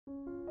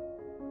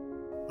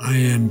I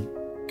am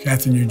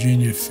Catherine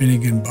Eugenia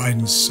Finnegan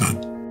Biden's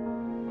son.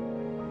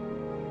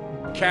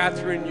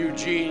 Catherine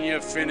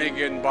Eugenia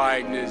Finnegan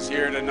Biden is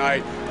here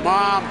tonight.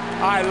 Mom,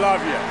 I love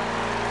you.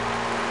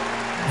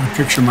 I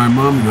picture my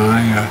mom and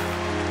I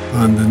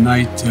on the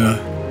night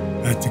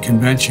at the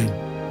convention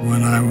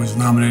when I was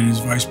nominated as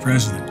vice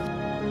president.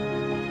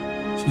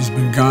 She's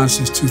been gone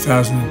since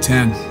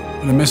 2010,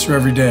 but I miss her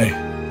every day,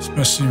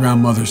 especially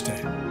around Mother's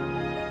Day.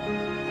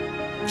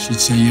 She'd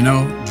say, you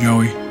know,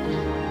 Joey,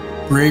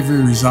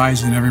 bravery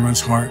resides in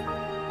everyone's heart,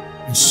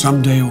 and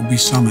someday it will be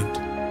summoned.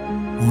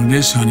 And when it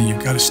is, honey,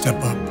 you've got to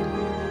step up.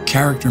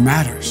 Character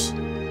matters.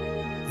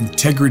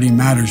 Integrity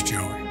matters,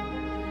 Joey.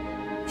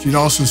 She'd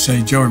also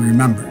say, Joey,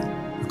 remember,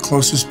 the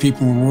closest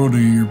people in the world are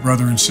your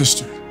brother and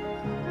sister.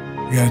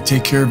 You got to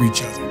take care of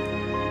each other.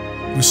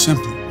 It was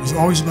simple. It was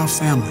always about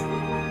family.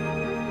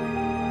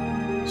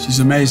 She's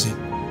amazing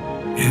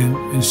and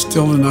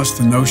instilled in us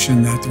the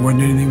notion that there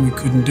wasn't anything we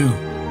couldn't do.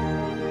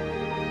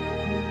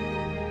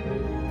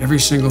 Every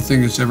single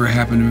thing that's ever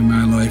happened in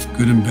my life,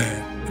 good and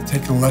bad, I've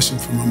taken a lesson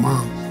from my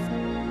mom.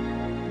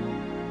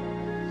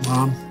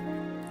 Mom,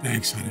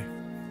 thanks, honey.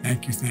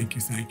 Thank you, thank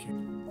you, thank you.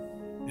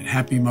 And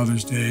happy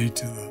Mother's Day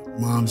to the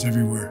moms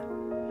everywhere,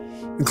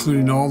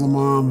 including all the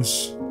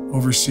moms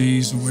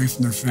overseas, away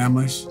from their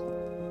families,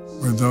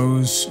 or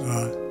those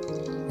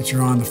that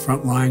are on the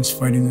front lines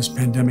fighting this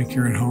pandemic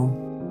here at home.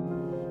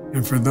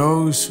 And for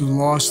those who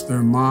lost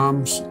their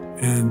moms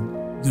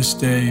and this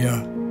day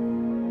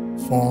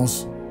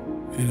falls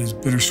and is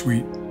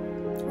bittersweet,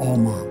 all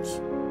moms,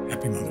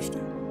 happy Mother's Day.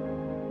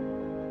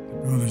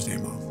 Happy Mother's Day,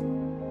 Mom.